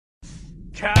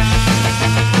It's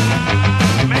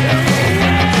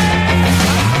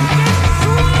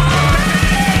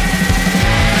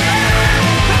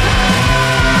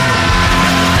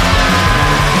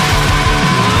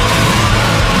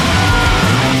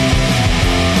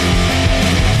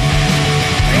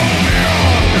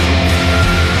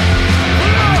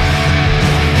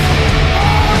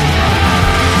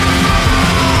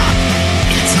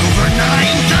over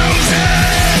 9,000!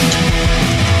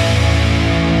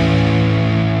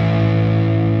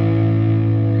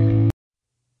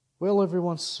 Well,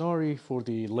 everyone, sorry for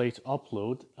the late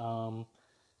upload.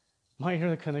 My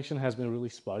internet connection has been really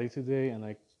spotty today, and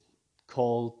I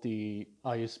called the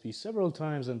ISP several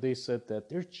times, and they said that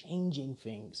they're changing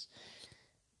things.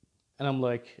 And I'm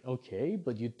like, okay,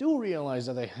 but you do realize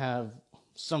that I have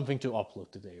something to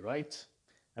upload today, right?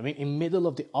 I mean, in middle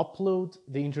of the upload,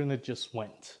 the internet just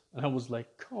went. And I was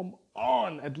like, come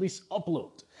on, at least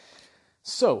upload.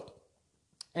 So,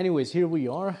 anyways, here we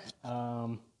are.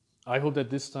 I hope that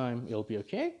this time it'll be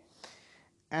okay.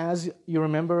 As you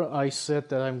remember, I said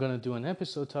that I'm going to do an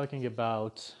episode talking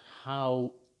about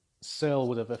how Cell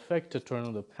would have affected Turn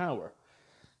on the Power.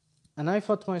 And I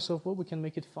thought to myself, well, we can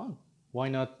make it fun. Why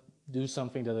not do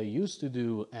something that I used to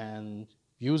do and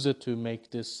use it to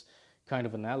make this kind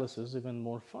of analysis even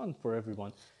more fun for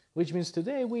everyone? Which means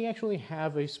today we actually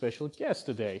have a special guest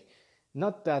today.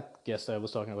 Not that guest I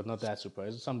was talking about, not that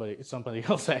surprised. It's somebody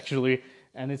else actually,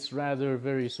 and it's rather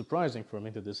very surprising for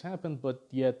me that this happened, but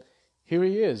yet here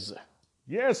he is.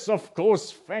 Yes, of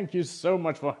course, thank you so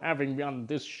much for having me on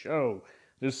this show.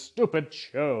 This stupid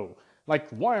show. Like,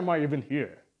 why am I even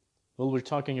here? Well, we're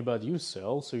talking about you,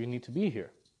 Cell, so you need to be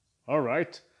here.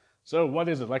 Alright, so what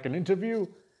is it, like an interview?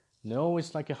 No,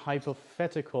 it's like a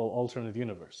hypothetical alternate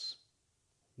universe.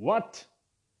 What?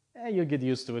 You'll get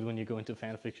used to it when you go into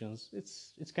fanfictions.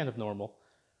 It's kind of normal.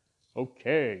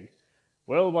 Okay.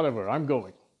 Well, whatever, I'm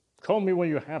going. Call me when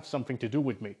you have something to do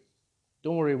with me.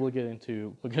 Don't worry, we'll get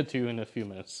to you in a few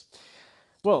minutes.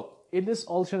 Well, in this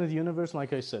alternate universe,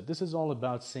 like I said, this is all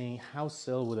about seeing how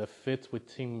Cell would have fit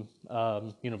with Team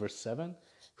Universe 7,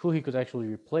 who he could actually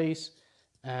replace,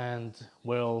 and,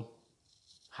 well,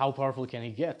 how powerful can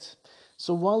he get?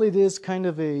 So while it is kind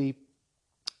of a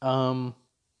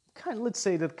let's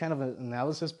say that kind of an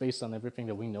analysis based on everything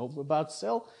that we know about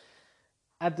Cell,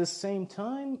 at the same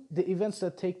time, the events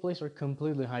that take place are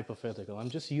completely hypothetical. I'm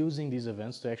just using these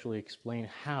events to actually explain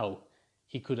how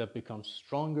he could have become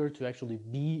stronger to actually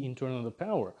be in Turn on the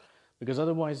Power. Because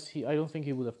otherwise, I don't think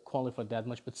he would have qualified that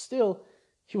much, but still,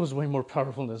 he was way more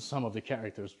powerful than some of the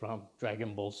characters from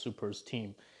Dragon Ball Super's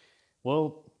team.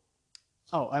 Well,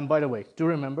 oh, and by the way, do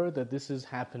remember that this is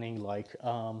happening like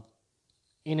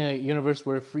in a universe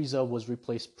where Frieza was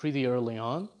replaced pretty early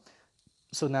on,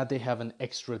 so now they have an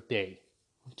extra day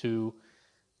to,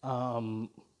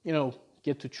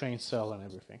 get to train Cell and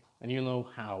everything. And you'll know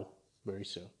how very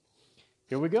soon.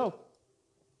 Here we go.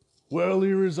 Well,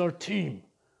 here is our team.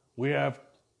 We have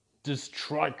this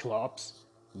Triclops.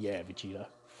 Yeah, Vegeta,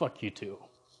 fuck you too.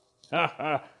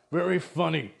 Haha, very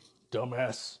funny,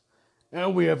 dumbass.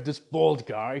 And we have this bald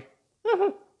guy.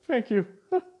 Thank you.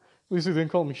 At least you didn't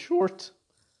call me short.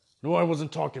 No, I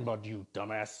wasn't talking about you,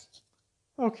 dumbass.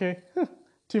 Okay.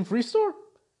 Team Freestore?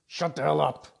 Shut the hell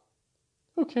up.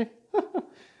 Okay.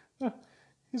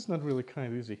 He's not really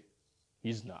kind, is he?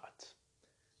 He's not.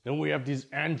 Then we have these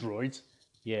androids.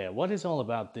 Yeah, what is all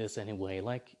about this anyway?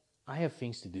 Like, I have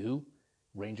things to do.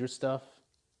 Ranger stuff.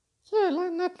 Yeah,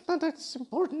 not that's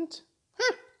important.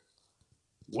 Huh.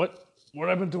 What? What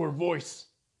happened to her voice?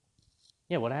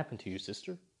 Yeah, what happened to you,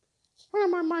 sister?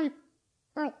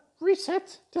 Well,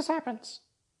 reset. This happens.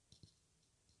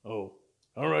 Oh,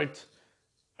 alright.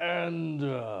 And,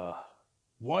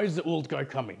 why is the old guy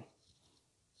coming?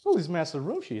 Well, his Master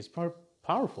Roshi is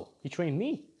powerful. He trained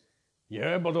me.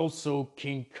 Yeah, but also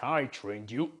King Kai trained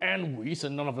you and Whis,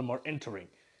 and none of them are entering.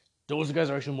 Those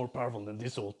guys are actually more powerful than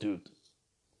this old dude.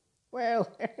 Well,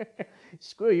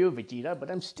 screw you, Vegeta, but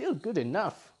I'm still good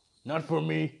enough. Not for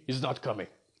me. He's not coming.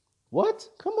 What?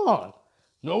 Come on.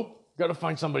 Nope. Gotta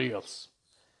find somebody else.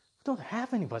 We don't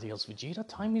have anybody else, Vegeta.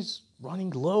 Time is running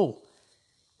low.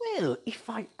 Well, if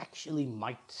I actually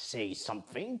might say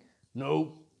something.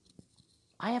 No.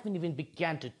 I haven't even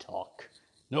begun to talk.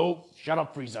 No. Shut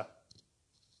up, Frieza.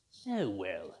 Oh,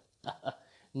 well.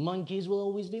 Monkeys will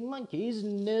always be monkeys.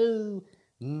 No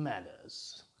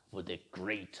manners for the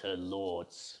greater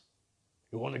lords.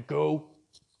 You want to go?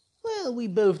 Well, we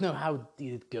both know how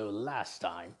did it go last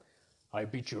time. I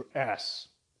beat your ass.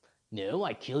 No,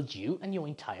 I killed you and your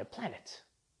entire planet.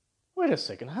 Wait a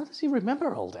second, how does he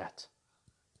remember all that?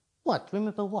 What?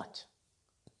 Remember what?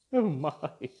 Oh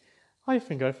my, I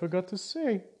think I forgot to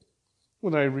say.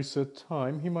 When I reset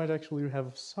time, he might actually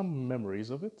have some memories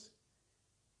of it.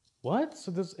 What?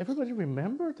 So does everybody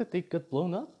remember that they got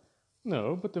blown up?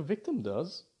 No, but the victim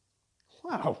does.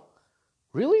 Wow.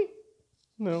 Really?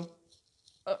 No.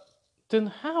 Uh, then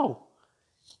how?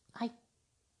 I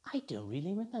I don't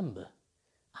really remember.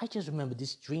 I just remember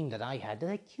this dream that I had that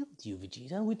I killed you,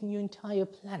 Vegeta, with your entire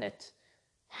planet.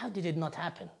 How did it not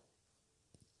happen?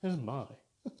 Oh my.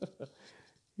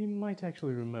 He might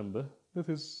actually remember. That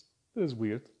is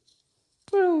weird.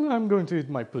 Well, I'm going to eat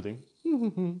my pudding.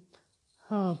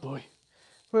 Oh boy.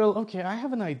 Well, okay, I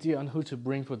have an idea on who to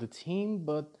bring for the team,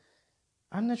 but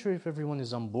I'm not sure if everyone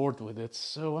is on board with it,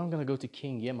 so I'm gonna go to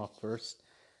King Yema first,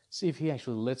 see if he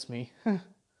actually lets me.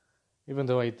 Even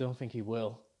though I don't think he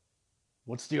will.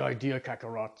 What's the idea,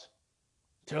 Kakarot?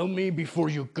 Tell me before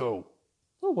you go.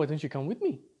 Oh, why don't you come with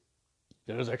me?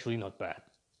 That is actually not bad.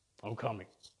 I'm coming.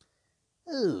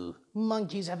 Oh,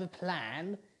 monkeys have a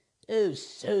plan? Oh,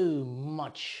 so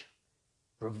much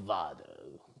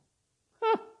bravado.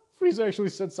 Huh, Frieza actually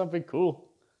said something cool.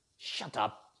 Shut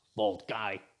up, bald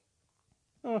guy.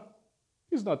 Huh,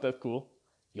 he's not that cool.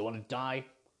 You want to die?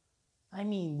 I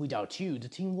mean, without you, the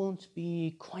team won't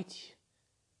be quite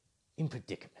in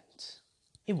predicament.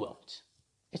 It won't.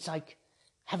 It's like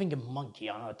having a monkey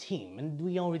on our team, and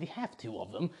we already have 2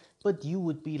 of them, but you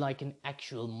would be like an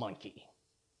actual monkey.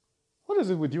 What is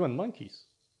it with you and monkeys?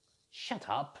 Shut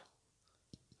up.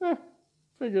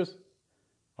 Figures.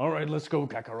 All right, let's go,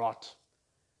 Kakarot.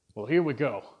 Well, here we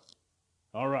go.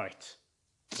 All right.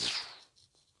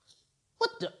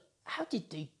 What the? How did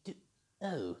they do?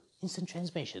 Oh, instant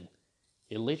transmission.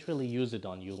 He literally used it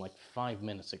on you like 5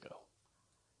 minutes ago.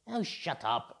 Oh, shut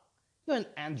up. You're an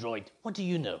android. What do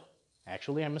you know?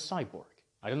 Actually, I'm a cyborg.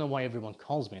 I don't know why everyone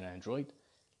calls me an android.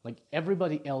 Like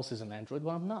everybody else is an android,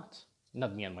 but I'm not.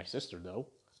 Not me and my sister, though.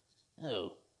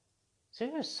 Oh, so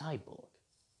you're a cyborg.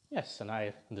 Yes, and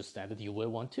I understand that you were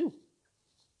one too.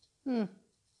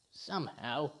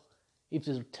 Somehow, if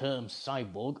the term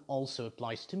cyborg also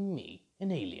applies to me,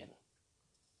 an alien.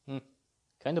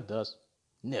 Kind of does.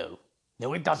 No,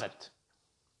 it doesn't.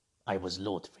 I was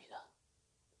Lord Frieza.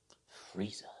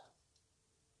 Frieza.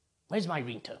 Where's my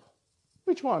ringtone?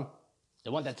 Which one?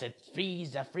 The one that said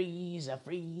Frieza, Frieza,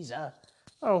 Frieza.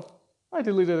 Oh, I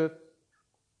deleted it.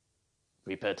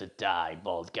 Prepare to die,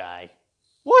 bald guy.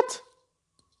 What?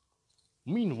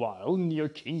 Meanwhile, near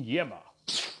King Yema.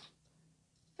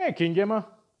 Hey, King Gemma.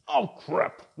 Oh,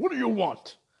 crap. What do you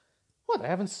want? What? I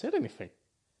haven't said anything.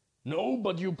 No,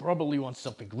 but you probably want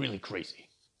something really crazy.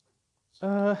 We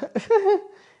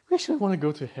actually want to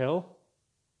go to hell.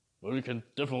 Well, you can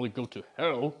definitely go to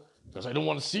hell, because I don't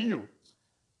want to see you.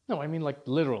 No, I mean like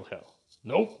literal hell.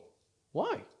 Nope.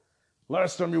 Why?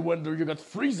 Last time you went there, you got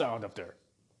Frieza out of there.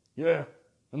 Yeah,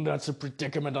 and that's a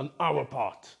predicament on our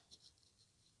part.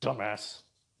 Dumbass.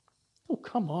 Oh,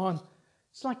 come on.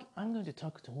 It's like I'm going to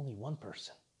talk to only one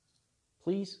person.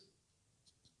 Please?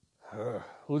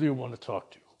 Who do you want to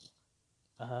talk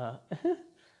to?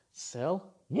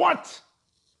 Cell? What?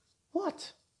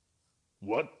 What?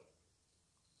 What?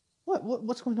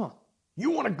 What's going on? You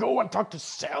want to go and talk to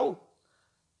Cell?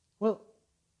 Well,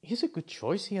 he's a good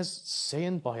choice. He has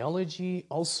Saiyan biology.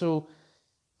 Also,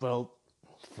 well,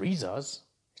 Frieza's.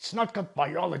 It's not got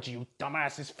biology, you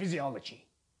dumbass. It's physiology.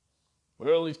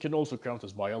 Well, it can also count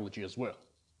as biology as well.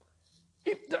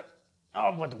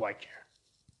 Oh, what do I care?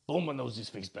 Bulma knows these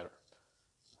things better.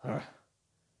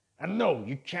 And no,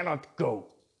 you cannot go.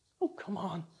 Oh, come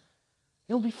on.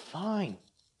 He'll be fine.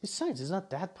 Besides, he's not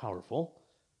that powerful.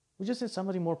 We just need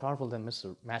somebody more powerful than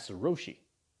Master Roshi.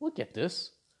 We'll get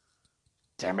this.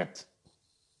 Damn it.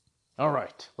 All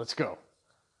right, let's go.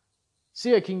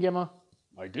 See ya, King Gemma.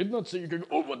 I did not say you can.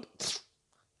 Oh, what?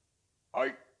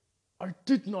 I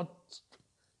did not.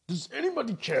 Does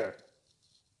anybody care?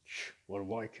 Shh, what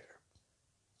do I care?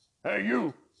 Hey,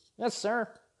 you. Yes, sir.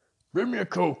 Bring me a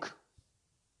Coke.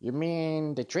 You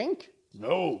mean the drink?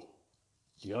 No,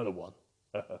 the other one.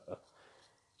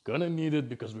 Gonna need it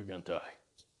because we're gonna die.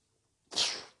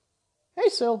 Hey,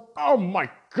 Cell. Oh my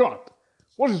god!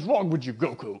 What is wrong with you,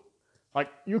 Goku? Like,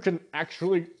 you can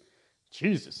actually...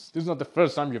 Jesus, this is not the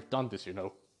first time you've done this, you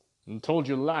know. I told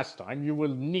you last time you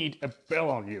will need a bell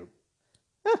on you.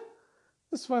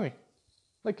 That's funny.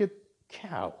 Like a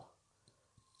cow.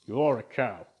 You are a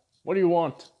cow. What do you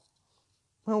want?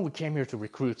 Well, we came here to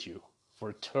recruit you for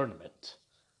a tournament.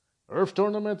 Earth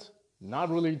tournament? Not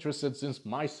really interested since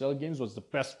my Cell games was the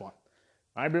best one.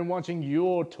 I've been watching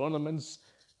your tournaments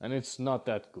and it's not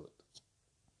that good.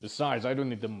 Besides, I don't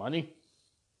need the money.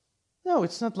 No,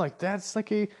 it's not like that. It's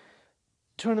like a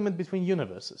tournament between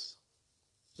universes.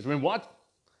 Between what?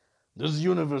 This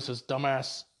universe is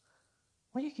dumbass.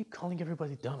 Why do you keep calling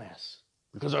everybody dumbass?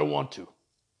 Because I want to.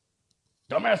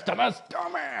 Dumbass, dumbass,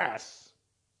 dumbass!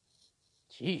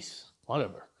 Jeez,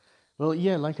 whatever. Well,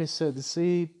 yeah, like I said, it's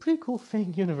a pretty cool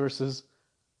thing, universes.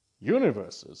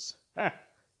 Universes? Ha!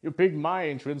 You picked my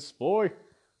entrance, boy.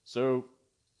 So,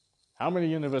 how many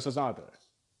universes are there?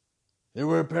 There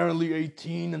were apparently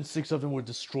 18, and 6 of them were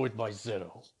destroyed by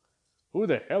Zeno. Who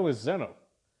the hell is Zeno?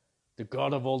 The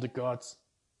god of all the gods.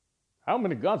 How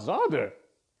many gods are there?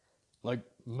 Like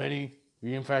many,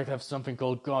 we in fact have something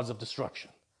called gods of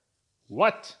destruction.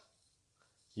 What?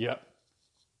 Yep.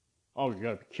 Oh, you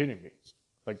gotta be kidding me.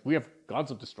 Like, we have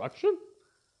gods of destruction?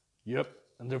 Yep,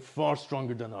 and they're far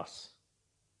stronger than us.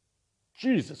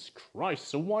 Jesus Christ,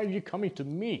 so why are you coming to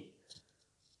me?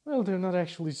 Well, they're not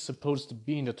actually supposed to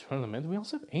be in the tournament. We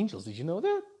also have angels, did you know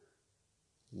that?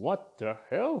 What the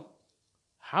hell?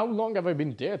 How long have I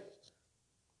been dead?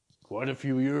 Quite a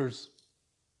few years.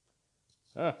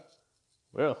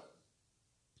 Well,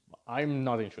 I'm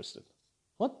not interested.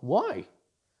 What? Why?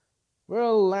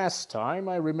 Well, last time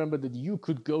I remember that you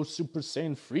could go Super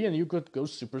Saiyan 3 and you could go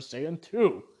Super Saiyan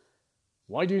 2.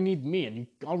 Why do you need me? And you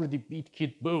already beat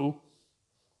Kid Buu.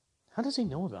 How does he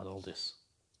know about all this?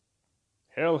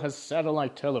 Hell has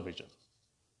satellite television.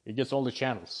 He gets all the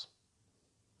channels.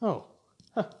 Oh,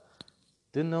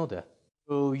 didn't know that.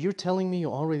 So you're telling me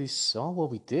you already saw what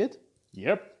we did?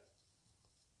 Yep.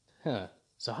 Huh.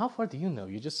 So how far do you know?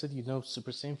 You just said you know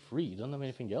Super Saiyan 3. You don't know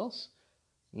anything else?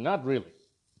 Not really.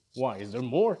 Why, is there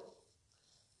more?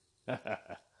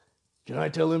 Can I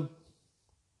tell him?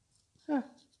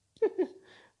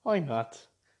 Why not?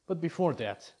 But before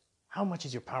that, how much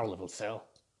is your power level, Cell?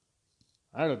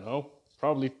 I don't know.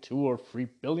 Probably 2 or 3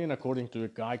 billion according to a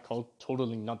guy called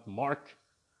Totally Not Mark.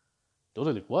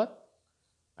 Totally what?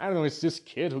 I don't know, it's this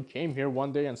kid who came here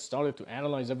one day and started to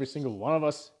analyze every single one of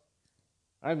us.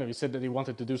 I don't know, he said that he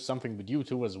wanted to do something with you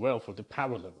two as well for the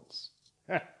power levels.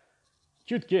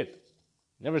 Cute kid.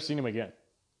 Never seen him again.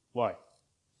 Why?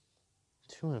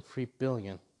 2 and 3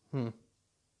 billion.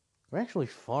 We're actually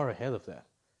far ahead of that.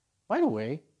 By the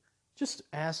way, just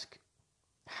ask,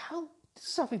 how, this is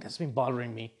something that's been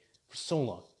bothering me for so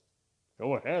long.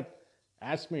 Go ahead.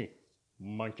 Ask me,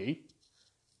 monkey.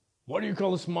 Why do you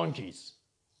call us monkeys?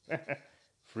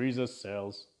 Frieza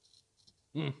cells.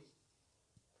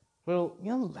 Well, you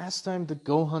know, last time the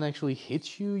Gohan actually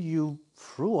hit you, you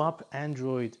threw up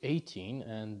Android 18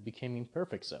 and became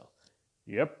Imperfect Cell.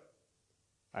 Yep.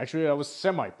 Actually, I was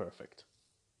semi-perfect.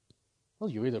 Well,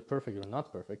 you're either perfect or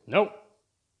not perfect. Nope.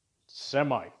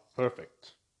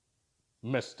 Semi-perfect.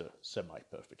 Mr.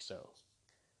 Semi-perfect Cell.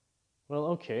 Well,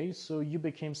 okay, so you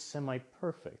became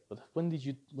semi-perfect, but when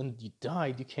you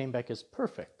died, you came back as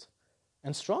perfect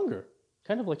and stronger,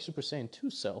 kind of like Super Saiyan 2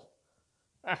 Cell.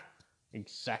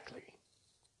 Exactly.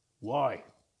 Why?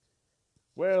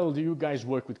 Well, do you guys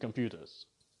work with computers?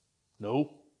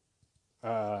 No.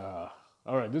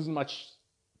 Alright, this is much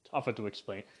tougher to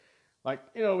explain. Like,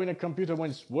 you know, in a computer, when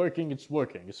it's working, it's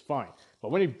fine.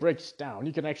 But when it breaks down,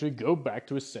 you can actually go back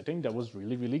to a setting that was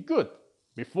really, really good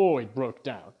before it broke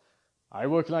down. I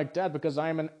work like that because I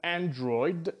am an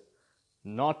android,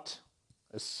 not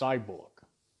a cyborg.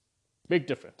 Big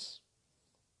difference.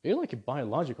 You're like a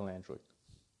biological android.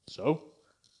 So?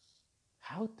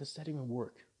 How does that even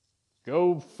work?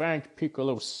 Go thank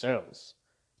Piccolo Cells.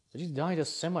 But you died as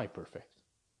semi-perfect.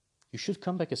 You should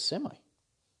come back as semi.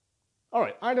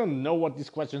 Alright, I don't know what these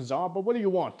questions are, but what do you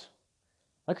want?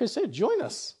 Like I said, join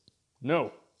us.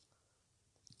 No.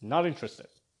 Not interested.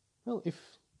 Well,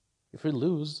 if we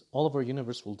lose, all of our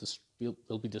universe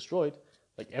will be destroyed.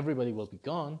 Like, everybody will be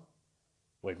gone.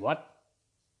 Wait, what?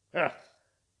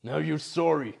 Now you're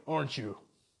sorry, aren't you?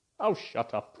 Oh,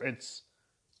 shut up, Prince.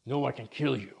 No, I can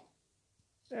kill you.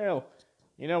 Well,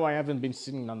 you know, I haven't been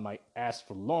sitting on my ass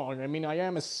for long. I mean, I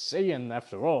am a Saiyan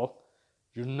after all.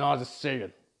 You're not a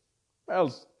Saiyan.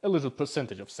 Well, a little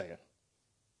percentage of Saiyan.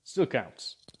 Still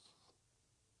counts.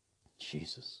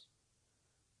 Jesus.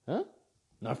 Huh?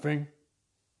 Nothing.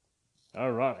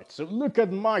 Alright, so look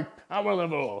at my power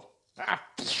level.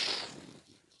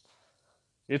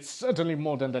 It's certainly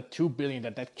more than the 2 billion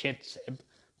that kid said,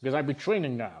 because I've been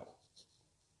training now.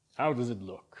 How does it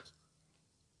look?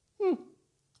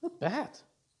 Not bad.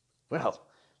 Well,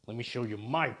 let me show you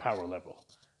my power level.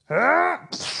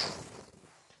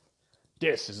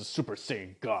 This is a Super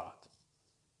Saiyan God.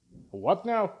 What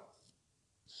now?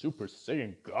 Super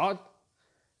Saiyan God?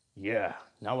 Yeah,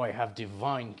 now I have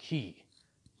Divine Ki,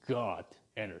 God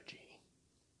energy.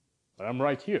 But I'm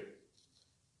right here.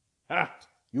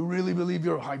 You really believe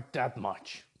you're hyped that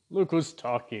much? Look who's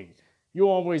talking. You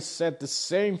always said the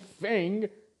same thing.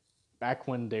 back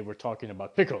when they were talking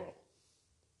about Piccolo.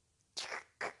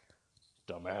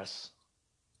 Dumbass.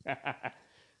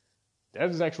 That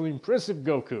is actually impressive,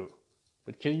 Goku.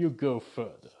 But can you go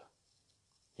further?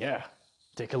 Yeah,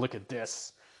 take a look at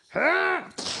this.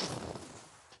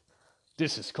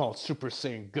 This is called Super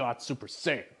Saiyan God Super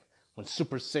Saiyan. When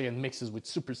Super Saiyan mixes with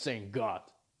Super Saiyan God.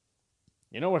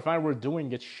 You know, if I were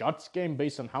doing a shots game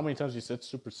based on how many times you said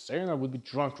Super Saiyan, I would be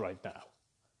drunk right now.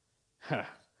 Ha,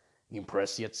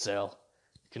 impressed yet, Cell?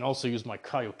 You can also use my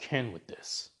Kaioken with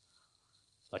this.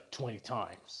 Like 20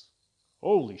 times.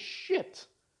 Holy shit!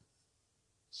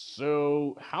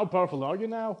 So, how powerful are you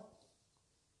now?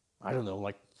 I don't know,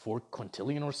 like 4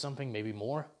 quintillion or something, maybe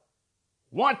more?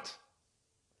 What?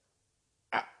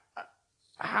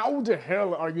 How the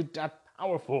hell are you that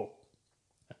powerful?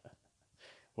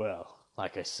 Well,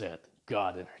 like I said,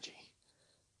 God energy.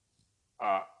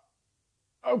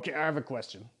 Okay, I have a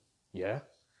question. Yeah?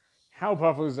 How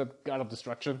powerful is that God of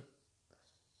Destruction?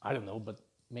 I don't know, but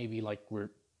maybe like we're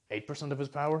 8% of his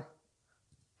power?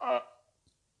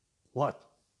 What?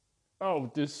 Oh,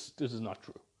 this is not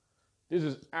true. This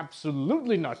is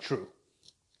absolutely not true.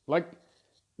 Like,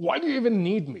 why do you even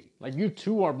need me? Like, you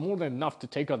two are more than enough to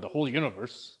take on the whole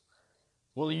universe.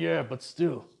 Well, yeah, but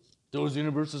still, those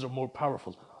universes are more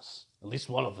powerful than us. At least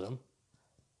one of them.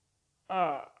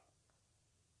 How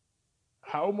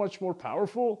much more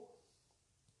powerful?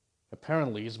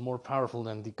 Apparently, he's more powerful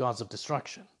than the gods of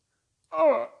destruction.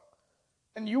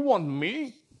 And you want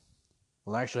me?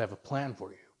 Well, I actually have a plan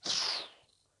for you.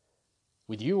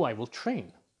 With you, I will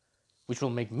train, which will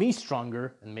make me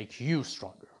stronger and make you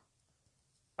stronger.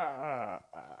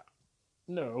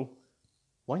 No.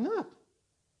 Why not?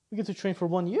 We get to train for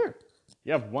 1 year.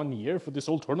 You have 1 year for this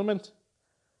whole tournament?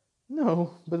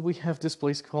 No, but we have this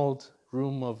place called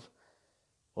Room of...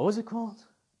 What was it called?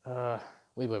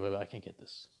 Wait, I can't get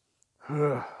this.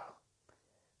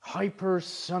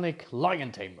 Hypersonic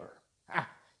Lion Tamer. Ah,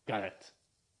 got it.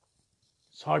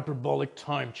 It's hyperbolic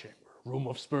time chamber. Room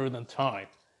of spirit and time.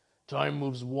 Time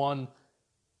moves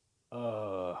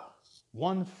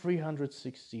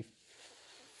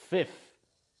 1/365th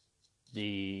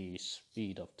the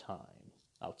speed of time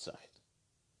outside.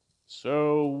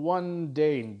 So 1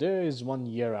 day in there is 1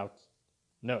 year out.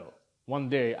 No, 1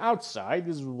 day outside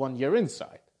is 1 year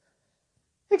inside.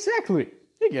 Exactly.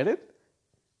 You get it.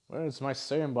 Well, it's my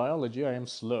Saiyan biology. I am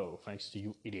slow, thanks to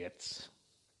you idiots.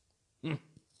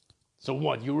 So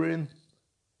what, you're in?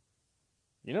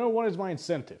 You know, what is my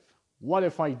incentive? What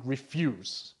if I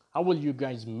refuse? How will you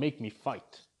guys make me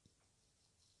fight?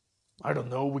 I don't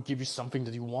know, we give you something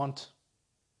that you want.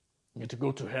 You get to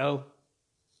go to hell.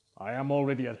 I am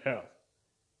already at hell.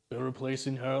 Better place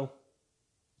in hell?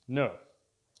 No.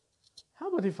 How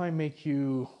about if I make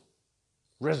you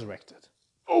resurrected?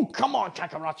 Oh, come on,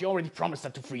 Kakarot, you already promised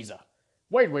that to Frieza.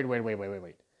 Wait.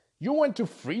 You went to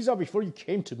Frieza before you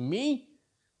came to me?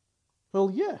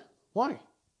 Well, yeah. Why?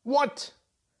 What?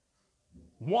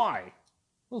 Why?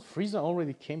 Well, Frieza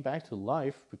already came back to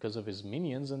life because of his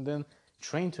minions and then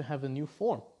trained to have a new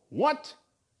form. What?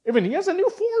 Even he has a new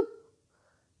form?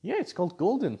 Yeah, it's called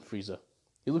Golden Frieza.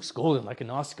 He looks golden like an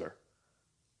Oscar.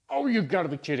 Oh, you gotta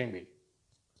be kidding me.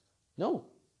 No,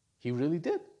 he really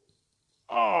did.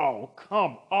 Oh,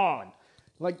 come on.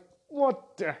 Like,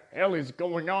 what the hell is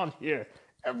going on here?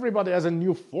 Everybody has a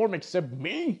new form except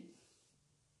me?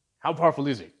 How powerful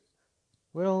is he?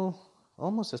 Well,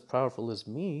 almost as powerful as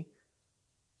me.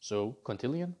 So,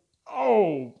 quintillion?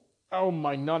 Oh,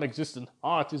 my non-existent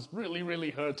heart is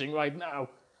really hurting right now.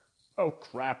 Oh,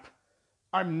 crap.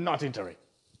 I'm not entering.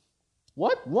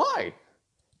 What? Why?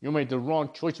 You made the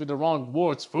wrong choice with the wrong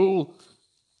words, fool.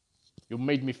 You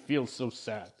made me feel so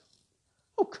sad.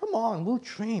 Oh, come on, we'll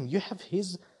train. You have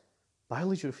his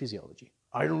biology or physiology.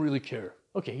 I don't really care.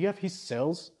 Okay, you have his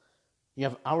cells. You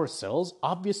have our cells.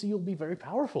 Obviously, you'll be very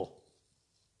powerful.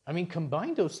 I mean,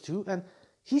 combine those two, and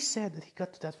he said that he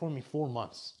got to that form in 4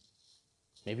 months.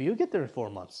 Maybe you'll get there in 4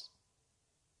 months.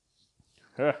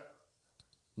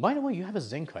 By the way, you have a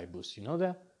Zenkai boost, you know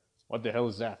that? What the hell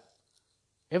is that?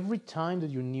 Every time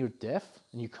that you're near death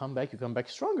and you come back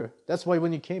stronger. That's why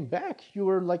when you came back, you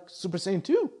were like Super Saiyan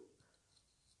 2.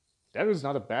 That is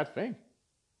not a bad thing.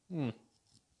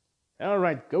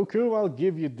 Alright, Goku, I'll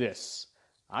give you this.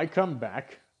 I come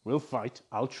back, we'll fight,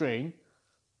 I'll train,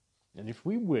 and if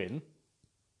we win,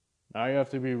 I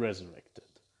have to be resurrected.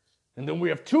 And then we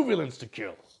have 2 villains to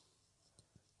kill.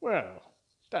 Well,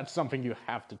 that's something you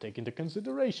have to take into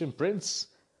consideration, Prince.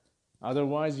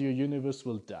 Otherwise, your universe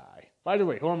will die. By the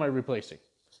way, who am I replacing?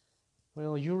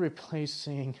 Well, you're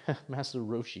replacing Master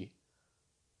Roshi.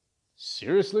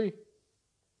 Seriously?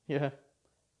 Yeah.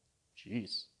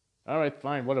 Jeez. Alright,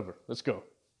 fine, whatever. Let's go.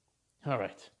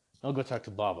 Alright, I'll go talk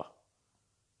to Baba.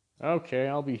 Okay,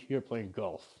 I'll be here playing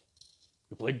golf.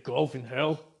 You play golf in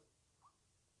hell?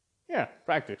 Yeah,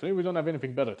 practically. We don't have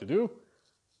anything better to do.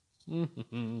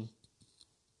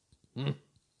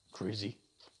 Crazy.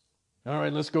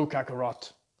 Alright, let's go,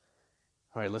 Kakarot.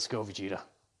 Alright, let's go, Vegeta.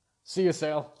 See you,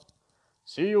 Cell.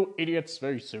 See you idiots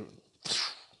very soon.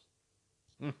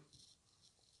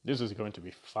 This is going to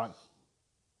be fun.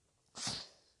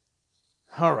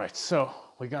 Alright, so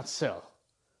we got Cell.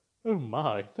 Oh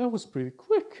my, that was pretty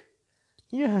quick.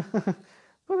 Yeah,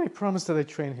 but I promised that I'd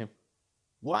train him.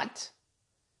 What?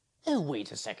 Oh,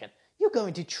 wait a second. You're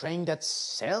going to train that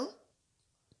Cell?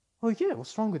 Oh yeah,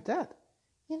 what's wrong with that?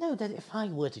 You know that if I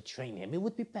were to train him, it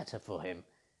would be better for him.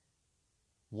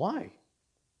 Why?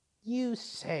 You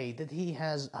say that he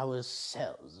has our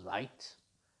cells, right?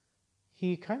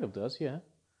 He kind of does, yeah.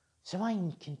 So I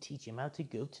can teach him how to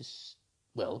go to,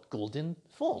 well, golden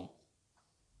form.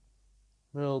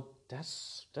 Well,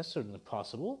 that's certainly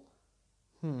possible.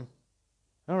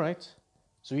 Alright,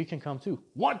 so you can come too.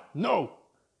 What? No!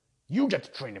 You get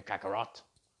to train him, Kakarot.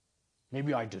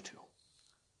 Maybe I do too.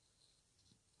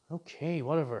 Okay,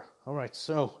 whatever. Alright,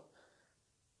 so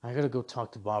I gotta go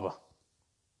talk to Baba.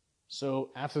 So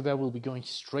after that, we'll be going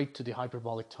straight to the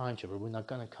hyperbolic time chamber. We're not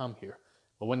gonna come here.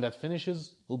 But when that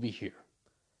finishes, we'll be here.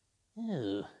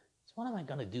 Oh, so what am I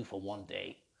gonna do for one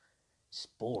day? It's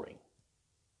boring.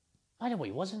 By the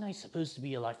way, wasn't I supposed to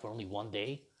be alive for only one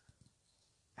day?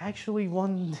 Actually,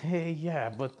 one day, yeah,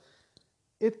 but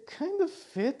it kind of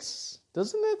fits,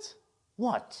 doesn't it?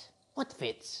 What? What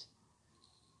fits?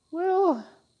 Well,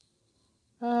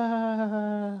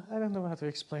 I don't know how to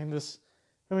explain this.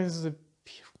 I mean, this is a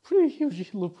pretty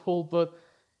huge loophole, but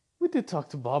we did talk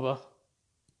to Baba.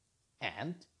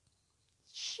 And?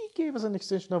 She gave us an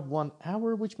extension of 1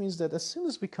 hour, which means that as soon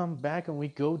as we come back and we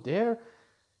go there,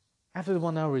 after the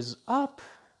 1 hour is up,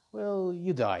 well,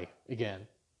 you die again.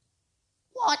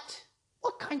 What?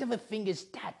 What kind of a thing is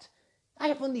that? I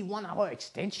have only 1 hour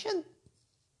extension?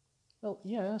 Well,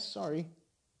 yeah, sorry.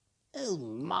 Oh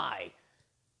my.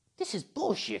 This is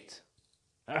bullshit.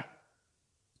 Huh?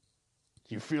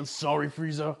 Do you feel sorry,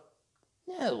 Frieza?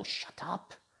 No, shut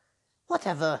up.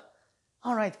 Whatever.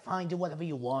 All right, fine, do whatever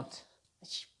you want.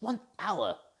 It's 1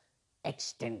 hour.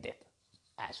 Extended.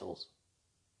 Assholes.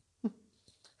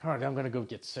 Alright, I'm gonna go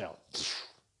get Cell.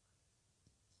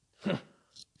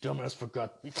 Dumbass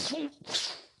forgot. This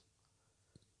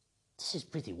is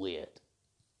pretty weird.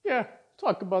 Yeah,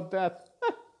 talk about that.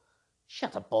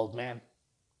 Shut up, old man.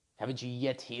 Haven't you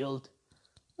yet healed?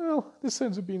 Well, this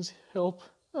senzu bean's help.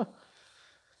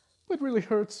 It really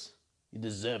hurts. You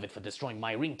deserve it for destroying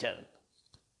my ringtone.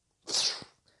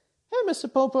 Hey,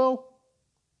 Mr. Popo.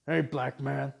 Hey, black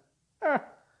man.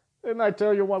 Didn't I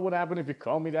tell you what would happen if you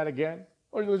called me that again?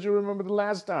 Or did you remember the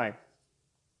last time?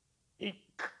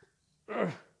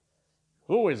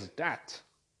 Who is that?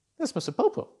 That's Mr.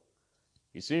 Popo.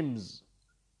 He seems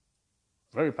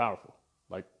very powerful.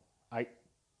 Like,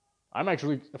 I'm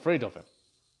actually afraid of him.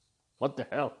 What the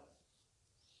hell?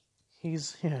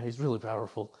 He's really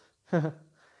powerful.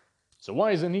 So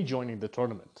why isn't he joining the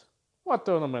tournament? What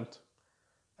tournament?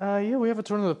 Yeah, we have a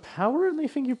tournament of power, and I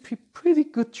think you'd be a pretty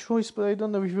good choice, but I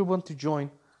don't know if you want to join.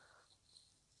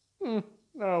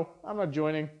 No, I'm not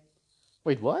joining.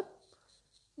 Wait, what?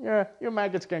 Yeah, you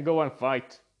maggots can go and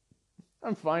fight.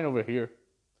 I'm fine over here.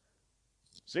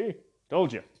 See?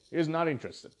 Told you. He's not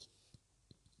interested.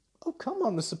 Oh, come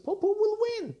on, Mr. Popo will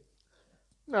win.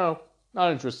 No,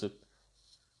 not interested.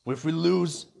 If we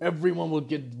lose, everyone will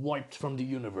get wiped from the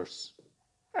universe.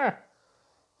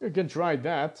 You can try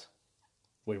that.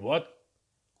 Wait, what?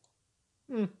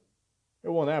 It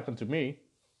won't happen to me.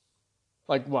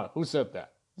 Like what? Who said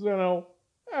that? Zeno?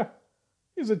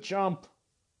 He's a chump.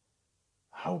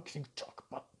 How can you talk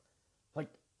about... Like,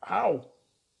 how?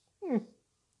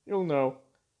 You'll know.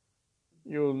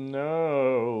 You'll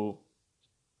know.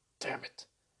 Damn it.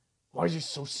 Why is he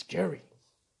so scary?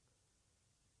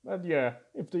 But yeah,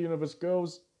 if the universe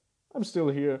goes, I'm still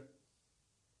here.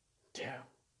 Damn.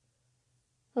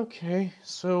 Okay,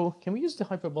 so can we use the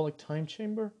hyperbolic time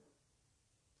chamber?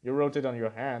 You wrote it on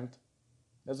your hand.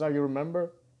 That's how you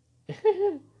remember?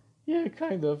 Yeah,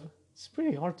 kind of. It's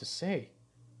pretty hard to say.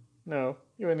 No,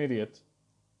 you're an idiot.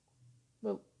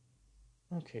 Well,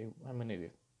 okay, I'm an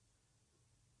idiot.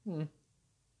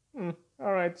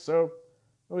 Alright, so,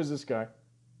 who is this guy?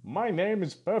 My name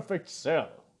is Perfect Cell.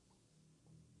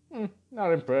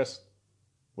 Not impressed.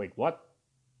 Wait, what?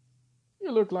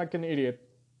 You look like an idiot.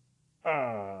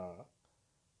 I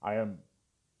am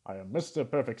Mr.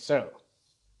 Perfect Cell.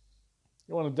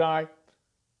 You want to die?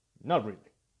 Not really.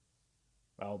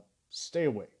 Well, Stay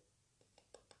away.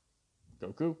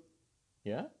 Goku?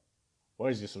 Yeah? Why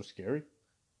is this so scary?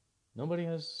 Nobody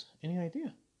has any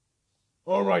idea.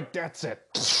 Alright, that's it.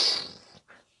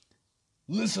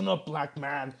 Listen up, Black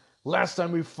Man. Last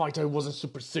time we fight I wasn't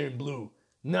Super Saiyan Blue.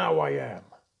 Now I am.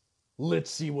 Let's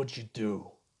see what you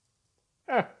do.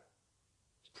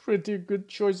 Pretty good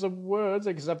choice of words,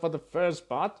 except for the first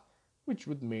part, which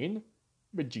would mean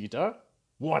Vegeta.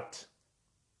 What?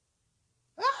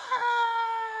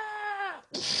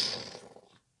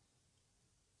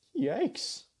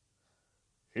 Yikes.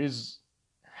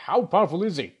 How powerful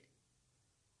is he?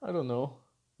 I don't know.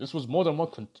 This was more than one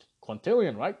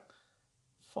quintillion, right?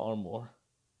 Far more.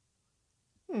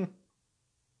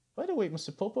 By the way,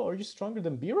 Mr. Popo, are you stronger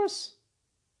than Beerus?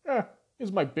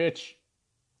 He's my bitch.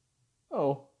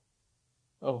 Oh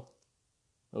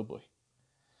boy.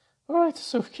 Alright,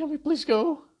 so can we please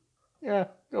go? Yeah,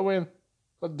 go in.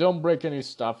 But don't break any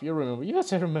stuff, you remember.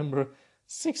 Yes, I remember.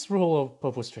 6th rule of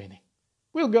Popo's training.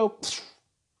 We'll go.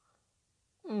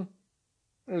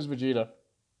 There's Vegeta.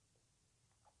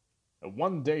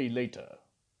 1 day later.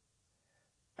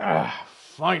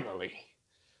 Finally.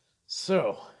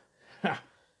 So,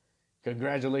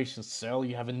 congratulations, Cell,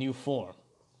 you have a new form.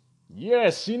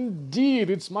 Yes, indeed,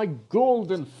 it's my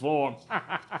golden form.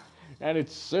 And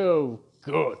it's so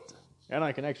good. And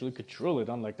I can actually control it,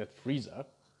 unlike that Frieza.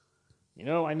 You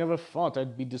know, I never thought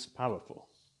I'd be this powerful.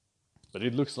 But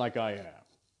it looks like I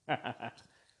am.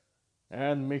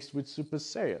 And mixed with Super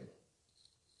Saiyan.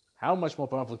 How much more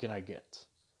powerful can I get?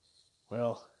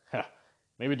 Well,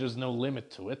 maybe there's no limit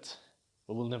to it.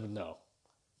 But we'll never know.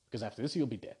 Because after this, you'll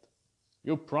be dead.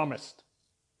 You promised.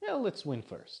 Well, let's win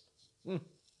first.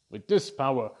 With this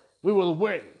power, we will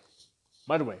win.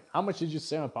 By the way, how much did you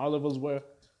say my power levels were?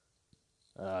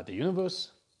 The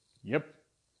universe? Yep.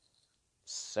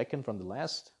 2nd from the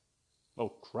last? Oh,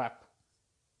 crap.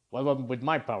 What about with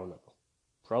my power level?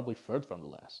 Probably 3rd from the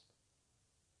last.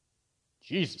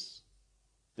 Jesus.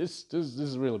 This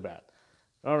is really bad.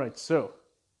 Alright, so.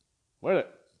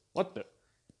 What the?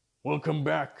 Welcome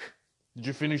back. Did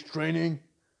you finish training?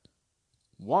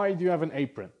 Why do you have an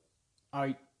apron?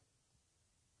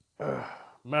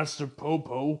 Master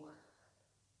Popo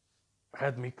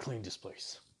had me clean this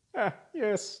place.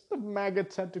 Yes, the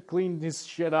maggots had to clean this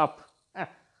shit up.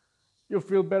 You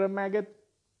feel better, maggot?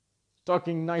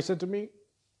 Talking nicer to me?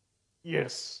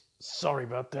 Yes, sorry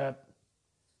about that.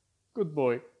 Good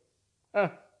boy.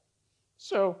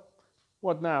 So,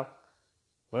 what now?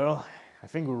 Well, I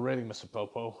think we're ready, Mr.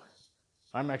 Popo.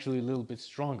 I'm actually a little bit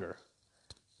stronger.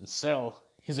 And Cell,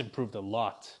 he's improved a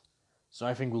lot. So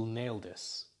I think we'll nail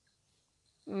this.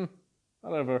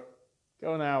 Whatever.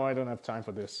 Go now, I don't have time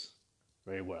for this.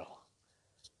 Very well.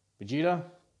 Vegeta?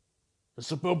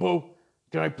 Mr. Popo,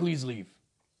 can I please leave?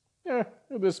 Yeah,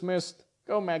 you're dismissed.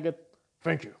 Go, maggot.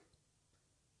 Thank you.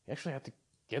 You actually had to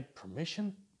get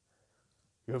permission?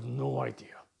 You have no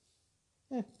idea.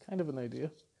 Kind of an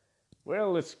idea.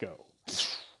 Well, let's go.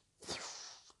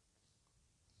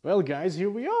 Well, guys, here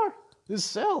we are. This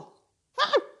Cell.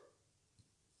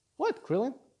 What,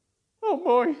 Krillin? Oh,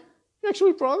 boy. You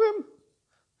actually brought him?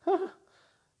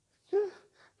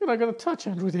 You're not going to touch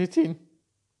Android 18.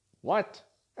 What?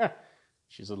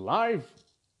 She's alive.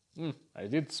 I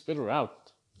did spit her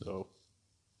out, so.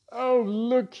 Oh,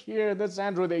 look here. That's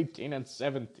Android 18 and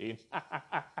 17.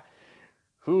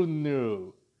 Who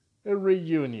knew? A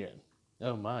reunion.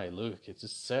 Oh my, look, it's a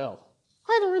Cell.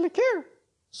 I don't really care.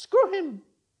 Screw him.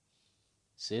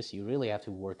 Sis, you really have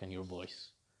to work on your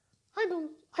voice.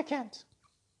 I can't.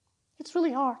 It's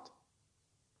really hard.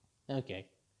 Okay.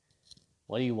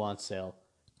 What do you want, Cell?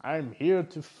 I'm here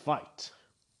to fight.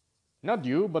 Not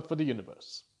you, but for the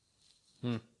universe.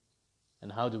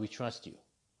 And how do we trust you?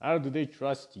 How do they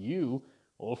trust you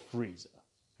or Frieza?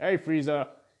 Hey, Frieza.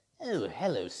 Oh,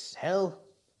 hello, Cell.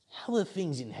 How are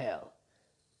things in hell?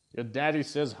 Your daddy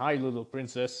says hi, little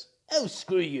princess. Oh,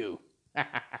 screw you.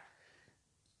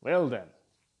 Well then.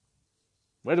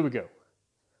 Where do we go?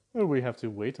 Well, we have to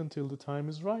wait until the time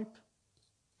is ripe.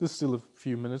 There's still a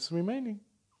few minutes remaining.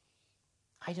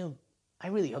 I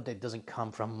really hope that doesn't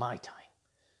come from my time.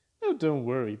 Oh, don't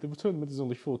worry. The tournament is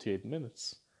only 48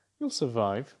 minutes. You'll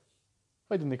survive.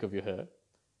 By the nick of your hair.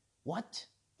 What?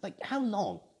 Like, how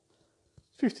long?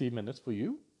 15 minutes for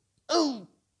you. Oh,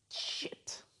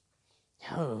 shit.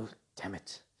 Oh, damn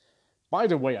it. By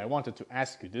the way, I wanted to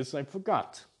ask you this, I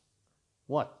forgot.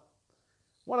 What?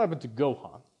 What happened to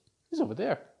Gohan? He's over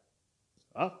there.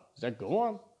 Huh? Is that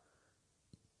Gohan?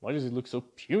 Why does he look so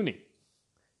puny?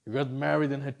 He got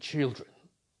married and had children.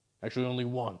 Actually, only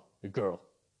one, a girl.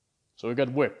 So he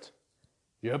got whipped.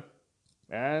 Yep.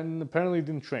 And apparently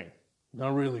didn't train.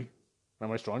 Not really.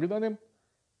 Am I stronger than him?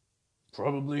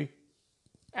 Probably.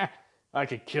 I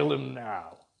could kill him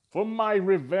now. For my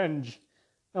revenge.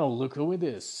 Oh, look who it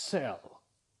is, Cell.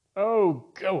 Oh,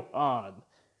 Gohan.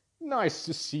 Nice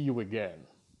to see you again.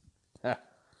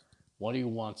 What do you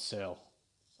want, Cell?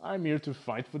 I'm here to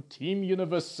fight for Team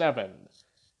Universe 7.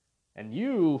 And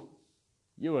you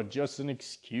are just an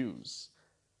excuse.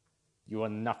 You are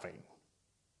nothing.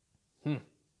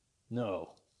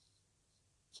 No.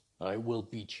 I will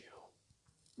beat you.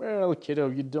 Well, kiddo,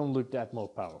 you don't look that more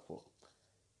powerful.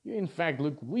 You in fact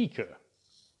look weaker.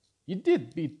 You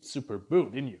did beat Super Boo,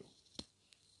 didn't you?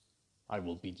 I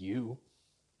will beat you.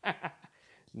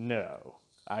 No.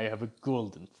 I have a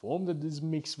golden form that is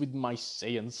mixed with my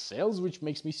Saiyan cells, which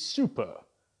makes me super.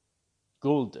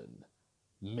 Golden.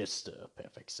 Mr.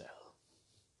 Perfect Cell.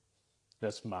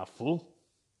 That's mouthful.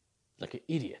 Like an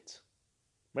idiot.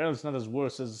 Well, it's not as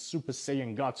worse as Super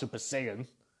Saiyan God Super Saiyan.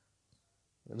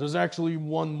 There's actually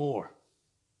one more.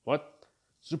 What?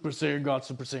 Super Saiyan God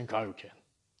Super Saiyan Kaioken.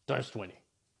 Times 20.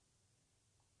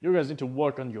 You guys need to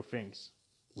work on your things.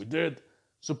 We did.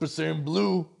 Super Saiyan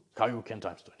Blue Kaioken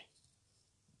times 20.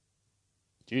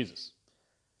 Jesus.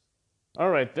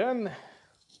 Alright then.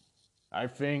 I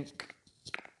think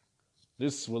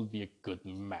this will be a good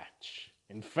match.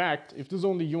 In fact, if there's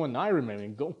only you and I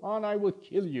remaining, Gohan, I will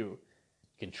kill you. You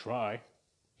can try.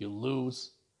 You'll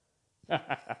lose.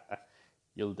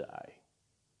 You'll die.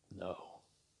 No.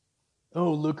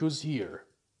 Oh, look who's here.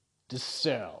 The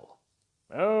Cell.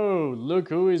 Oh, look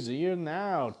who is here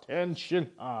now. Tension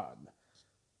on.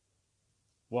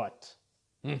 What?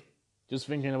 Just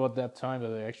thinking about that time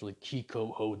that I actually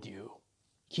Kiko-ho'd you.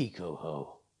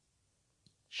 Kiko-ho.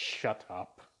 Shut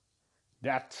up.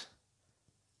 That.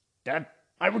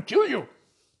 I will kill you.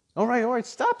 All right.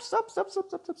 Stop.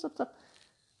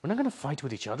 We're not gonna fight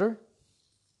with each other.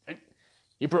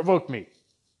 He provoked me.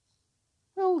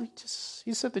 Well,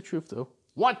 he said the truth, though.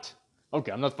 What?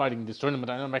 Okay, I'm not fighting this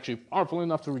tournament, and I'm actually powerful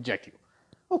enough to reject you.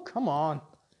 Oh, come on.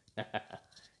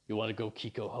 You want to go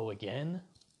Kiko-ho again?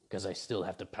 Because I still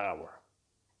have the power.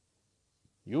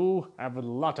 You have a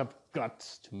lot of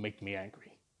guts to make me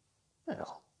angry.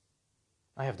 Well,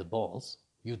 I have the balls.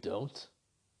 You don't.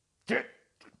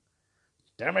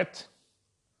 Damn it.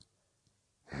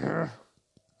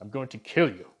 I'm going to kill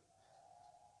you.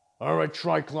 All right,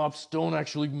 Triclops, don't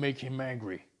actually make him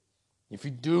angry. If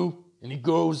you do, and he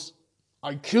goes,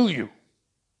 I kill you.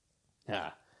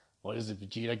 What is it,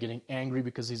 Vegeta getting angry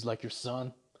because he's like your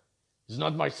son? He's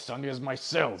not my son, he has my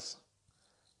cells.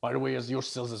 By the way, he has your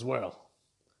cells as well.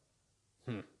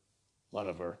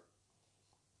 Whatever.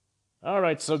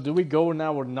 Alright, so do we go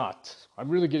now or not? I'm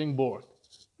really getting bored.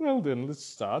 Well then, let's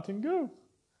start and go.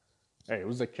 Hey,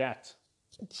 who's the cat?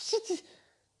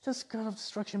 That's God of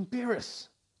Destruction, Beerus.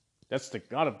 That's the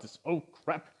god of this. Oh,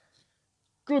 crap.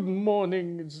 Good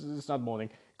morning. It's not morning.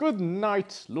 Good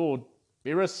night, Lord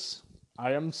Beerus.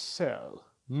 I am Cell,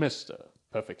 Mr.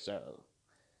 Perfect Cell.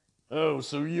 Oh,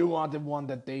 so you are the one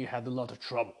that they had a lot of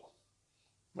trouble.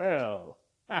 Well,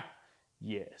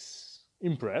 yes.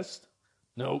 Impressed?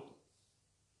 Nope.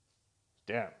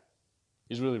 Damn.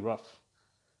 He's really rough.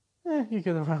 You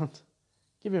get around.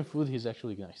 Give him food, he's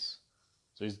actually nice.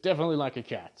 So he's definitely like a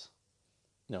cat.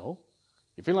 No.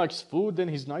 If he likes food, then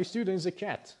he's nice to you, then he's a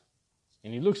cat.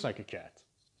 And he looks like a cat.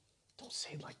 Don't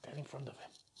say it like that in front of him.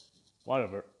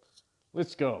 Whatever.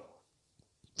 Let's go.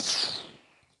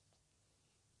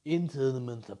 Into the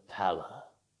month of power.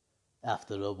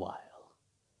 After a while.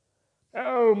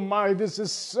 Oh my, this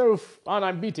is so fun.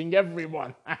 I'm beating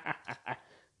everyone.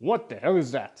 What the hell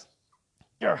is that?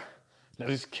 That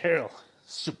is Kale.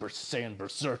 Super Saiyan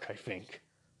Berserk, I think.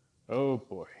 Oh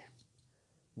boy.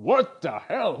 What the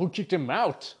hell? Who kicked him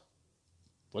out?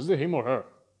 Was it him or her?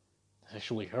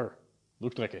 Actually her.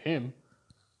 Looked like a him.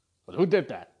 But who did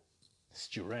that? It's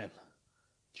Jiren.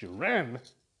 Jiren?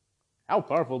 How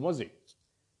powerful was he?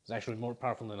 He's actually more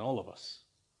powerful than all of us.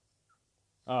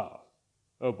 Oh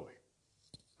boy.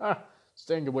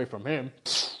 Staying away from him.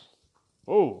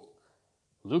 Oh,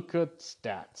 look at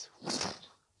that.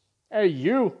 Hey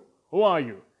you, who are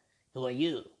you? Who are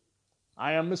you?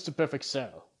 I am Mr. Perfect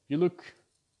Cell. You look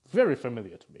very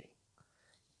familiar to me.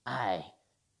 I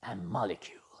am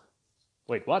Molecule.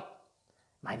 Wait, what?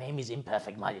 My name is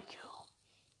Imperfect Molecule.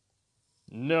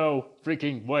 No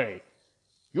freaking way.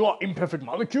 You are Imperfect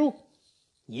Molecule?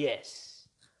 Yes.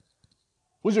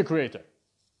 Who's your creator?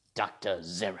 Dr.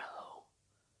 Zero.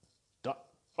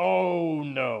 Oh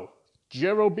no.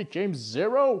 Zero became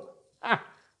Zero?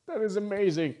 That is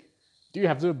amazing. Do you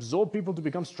have to absorb people to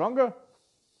become stronger?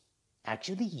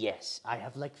 Actually, yes. I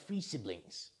have like 3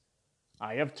 siblings.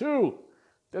 I have 2.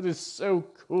 That is so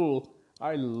cool.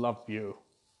 I love you.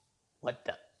 What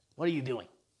are you doing?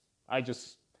 I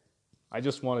just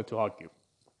wanted to hug you.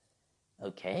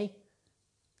 Okay.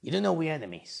 You don't know we're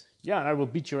enemies. Yeah, and I will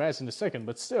beat your ass in a second,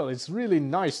 but still, it's really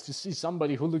nice to see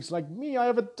somebody who looks like me. I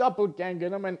have a doppelganger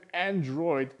and I'm an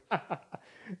android.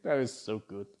 That is so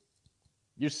good.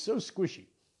 You're so squishy.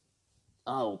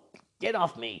 Oh, get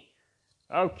off me.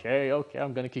 Okay,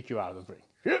 I'm gonna kick you out of the ring.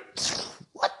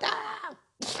 What the?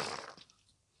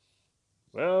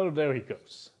 Well, there he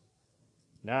goes.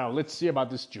 Now, let's see about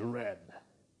this Jiren.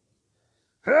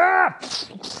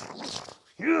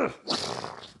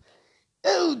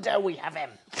 Oh, there we have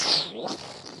him.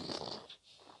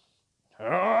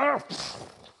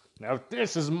 Now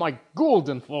this is my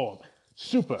golden form.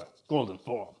 Super golden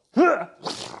form.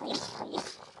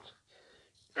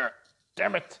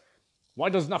 Damn it. Why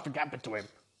does nothing happen to him?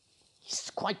 He's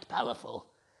quite powerful.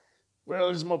 Well,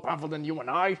 he's more powerful than you and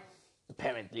I.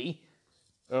 Apparently.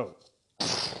 Oh.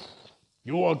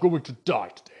 You are going to die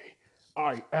today.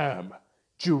 I am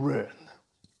Jiren.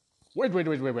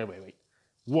 Wait.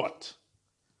 What?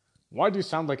 Why do you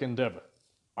sound like Endeavor?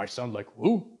 I sound like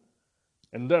who?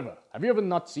 Endeavor. Have you ever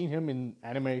not seen him in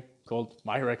anime called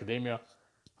My Hero Academia?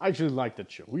 I actually like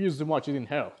that show. We used to watch it in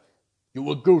hell. You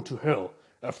will go to hell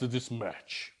after this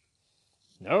match.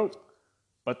 No,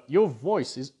 but your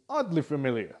voice is oddly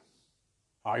familiar.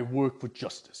 I work for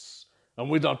justice,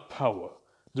 and without power,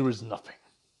 there is nothing.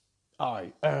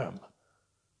 I am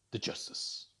the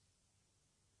justice.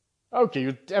 Okay,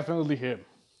 you're definitely him.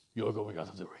 You're going out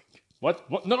of the ring. What?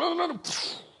 No.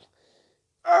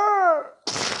 Ah!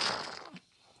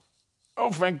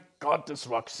 Oh, thank God this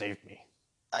rock saved me.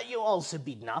 Are you also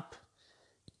beaten up?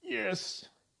 Yes,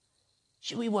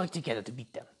 Should we work together to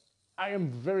beat them? I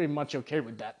am very much okay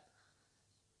with that.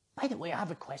 By the way, I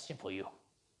have a question for you.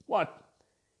 What?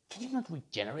 Can you not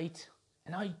regenerate?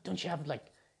 And don't you have, like,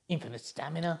 infinite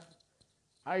stamina?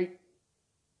 I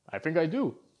think I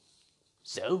do.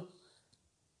 So?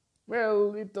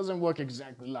 Well, it doesn't work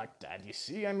exactly like that, you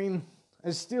see. I mean, I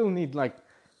still need, like,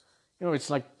 it's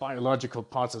like biological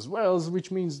parts as well,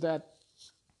 which means that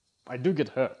I do get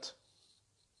hurt.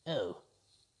 Oh.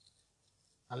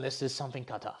 Unless there's something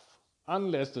cut off.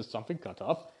 Unless there's something cut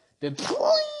off, then...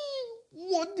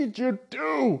 What did you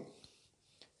do?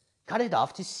 Cut it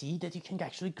off to see that you can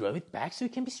actually grow it back so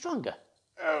it can be stronger.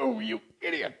 Oh, you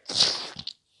idiot.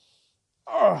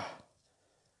 Oh.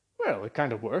 Well, it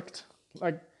kind of worked.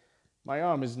 Like, my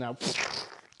arm is now...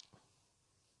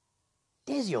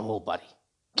 There's your whole body.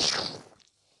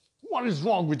 What is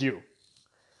wrong with you?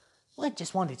 Well, I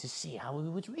just wanted to see how we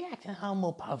would react and how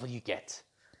more powerful you get.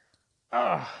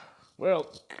 Well,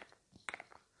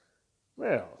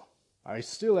 I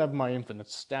still have my infinite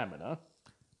stamina.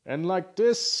 And like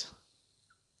this,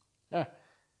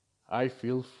 I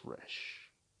feel fresh.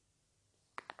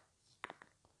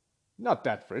 Not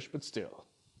that fresh, but still.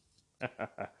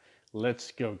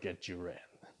 Let's go get Jiren.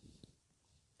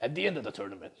 At the end of the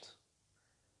tournament.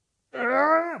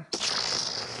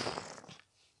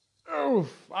 Oh,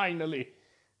 finally.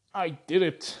 I did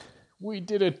it. We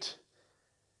did it.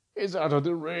 He's out of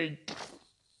the ring.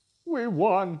 We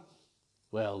won.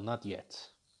 Well, not yet.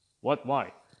 What?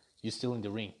 Why? You're still in the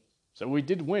ring. So we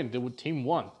did win. The team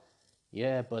won.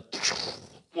 Yeah, but...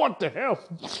 What the hell?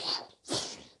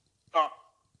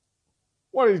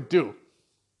 What did he do?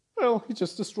 Well, he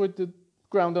just destroyed the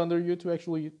ground under you to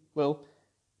actually, well,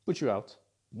 put you out.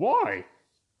 Why?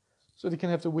 So that he can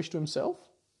have the wish to himself?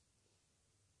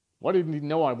 What did he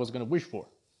know I was going to wish for?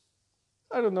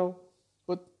 I don't know.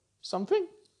 But something?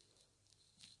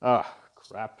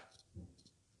 Crap.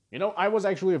 I was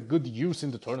actually of good use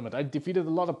in the tournament. I defeated a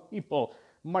lot of people.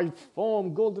 My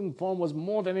golden form, was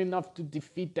more than enough to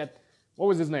defeat that... What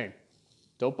was his name?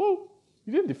 Topo?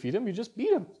 You didn't defeat him, you just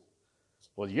beat him.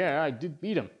 Well, yeah, I did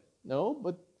beat him. No,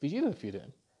 but Vegeta defeated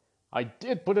him. I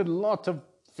did put a lot of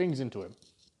things into him.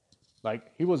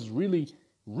 Like, he was really,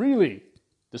 really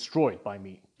destroyed by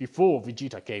me before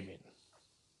Vegeta came in.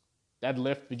 That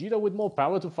left Vegeta with more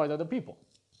power to fight other people.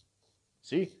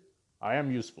 See? I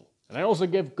am useful. And I also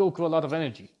gave Goku a lot of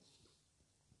energy.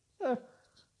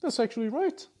 That's actually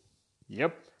right.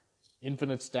 Yep.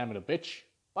 Infinite stamina, bitch.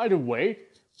 By the way,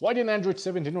 why didn't Android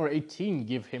 17 or 18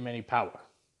 give him any power?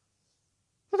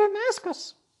 They didn't ask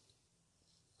us.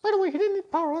 By the way, he didn't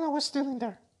need power when I was still in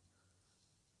there.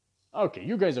 Okay,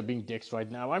 you guys are being dicks right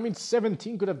now. I mean,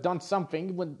 17 could have done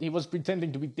something when he was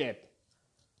pretending to be dead.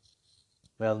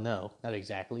 Well, no, not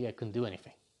exactly. I couldn't do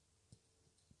anything.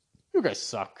 You guys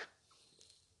suck.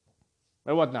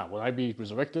 Well, what now? Will I be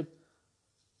resurrected?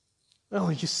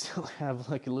 Well, you still have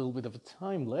like a little bit of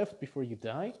time left before you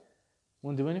die.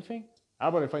 Won't do anything? How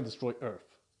about if I destroy Earth?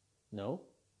 No?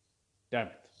 Damn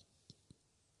it.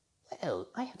 Well,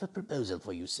 I have a proposal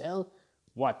for you, Cell.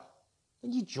 What?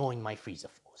 When you join my Frieza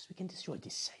force, we can destroy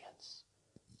this Saiyans.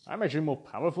 I'm actually more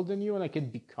powerful than you and I can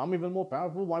become even more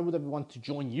powerful. Why would I want to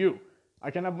join you?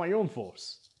 I can have my own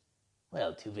force.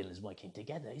 Well, two villains working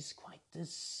together is quite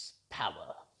this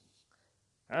power.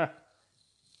 Ah,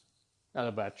 not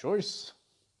a bad choice.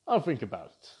 I'll think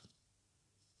about it.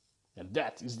 And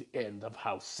that is the end of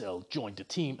how Cell joined the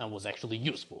team and was actually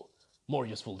useful. More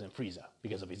useful than Frieza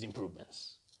because of his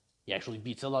improvements. He actually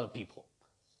beats a lot of people.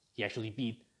 He actually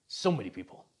beat so many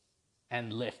people.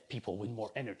 And left people with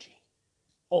more energy.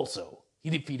 Also, he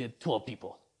defeated 12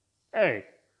 people. Hey,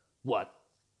 What?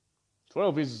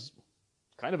 12 is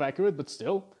kind of accurate, but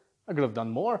still, I could have done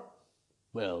more.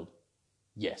 Well,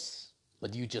 yes.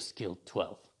 But you just killed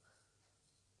 12.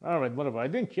 Alright, whatever. I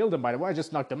didn't kill them, by the way, I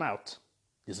just knocked them out.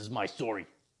 This is my story.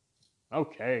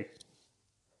 Okay.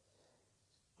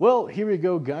 Well, here we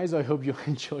go, guys. I hope you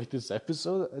enjoyed this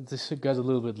episode. This got a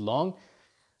little bit long.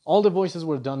 All the voices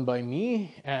were done by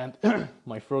me, and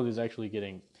my throat is actually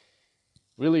getting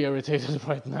really irritated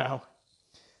right now.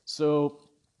 So,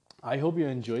 I hope you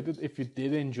enjoyed it. If you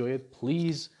did enjoy it,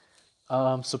 please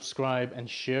subscribe and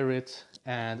share it.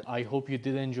 And I hope you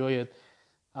did enjoy it.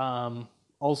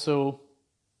 Also,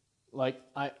 like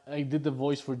I did the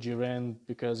voice for Jiren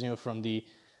because, from the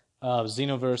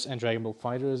Xenoverse and Dragon Ball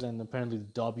Fighters, and apparently the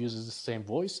dub uses the same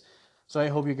voice. So I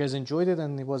hope you guys enjoyed it,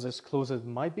 and it was as close as it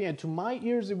might be. And to my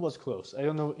ears, it was close. I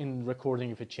don't know in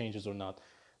recording if it changes or not,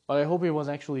 but I hope it was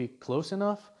actually close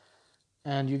enough,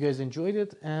 and you guys enjoyed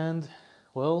it. And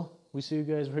well, we see you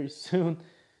guys very soon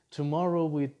tomorrow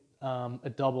with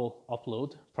a double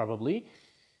upload probably.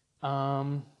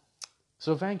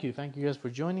 So thank you guys for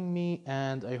joining me,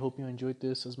 and I hope you enjoyed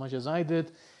this as much as I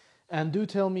did. And do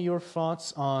tell me your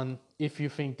thoughts on if you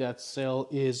think that Cell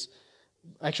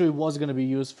was going to be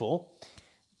useful.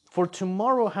 For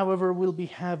tomorrow, however, we'll be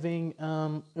having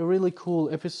a really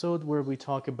cool episode where we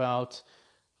talk about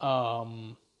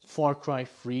Far Cry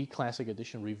 3 Classic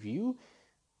Edition review.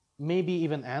 Maybe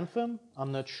even Anthem.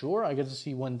 I'm not sure. I get to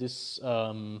see when this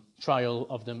trial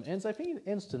of them ends. I think it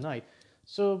ends tonight.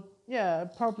 So yeah,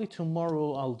 probably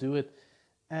tomorrow I'll do it.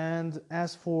 And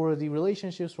as for the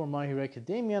relationships for My Hero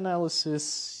Academia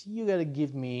analysis, you gotta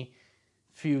give me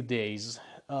a few days.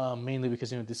 Mainly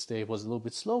because this day was a little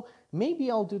bit slow.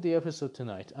 Maybe I'll do the episode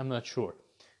tonight. I'm not sure.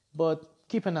 But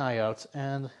keep an eye out,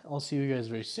 and I'll see you guys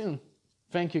very soon.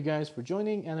 Thank you guys for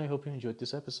joining, and I hope you enjoyed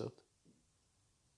this episode.